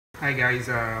Hi guys,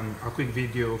 a quick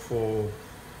video for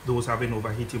those having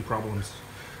overheating problems.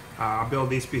 I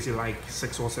built this PC like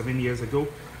 6 or 7 years ago,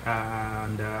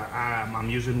 and I'm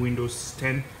using Windows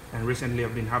 10, and recently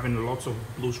I've been having lots of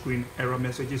blue screen error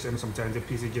messages, and sometimes the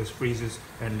PC just freezes,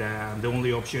 and the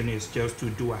only option is just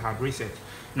to do a hard reset.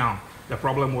 Now, the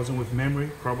problem wasn't with memory,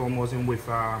 problem wasn't with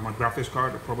my graphics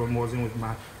card, the problem wasn't with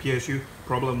my PSU,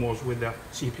 problem was with the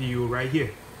CPU right here.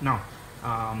 Now,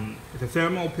 the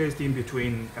thermal paste in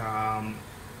between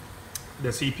the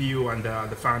CPU and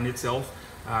the fan itself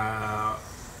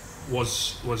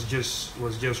was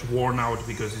just worn out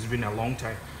because it's been a long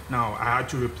time. Now I had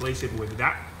to replace it with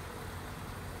that.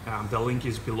 The link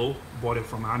is below. Bought it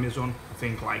from Amazon. I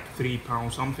think like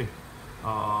 £3 something,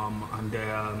 and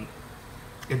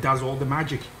it does all the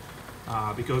magic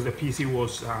because the PC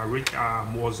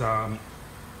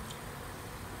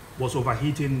was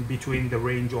overheating between the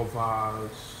range of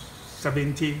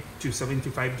 70 to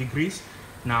 75 degrees.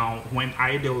 Now when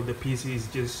idle, the PC is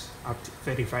just at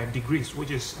 35 degrees,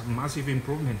 which is a massive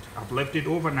improvement. I've left it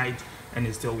overnight and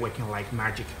it's still working like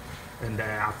magic, and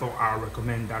I thought I'll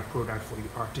recommend that product for you,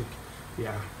 Arctic.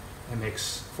 Yeah,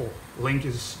 MX-4. Link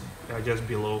is just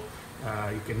below.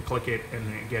 You can click it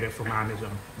and get it from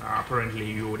Amazon. Apparently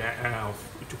you would have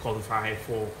to qualify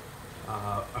for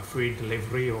a free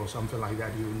delivery or something like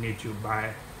that. You need to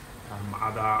buy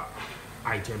other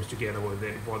items together with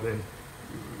it, but then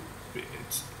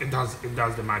it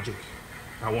does the magic.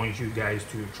 I want you guys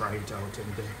to try it out,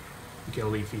 and you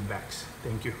can leave feedbacks.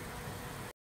 Thank you.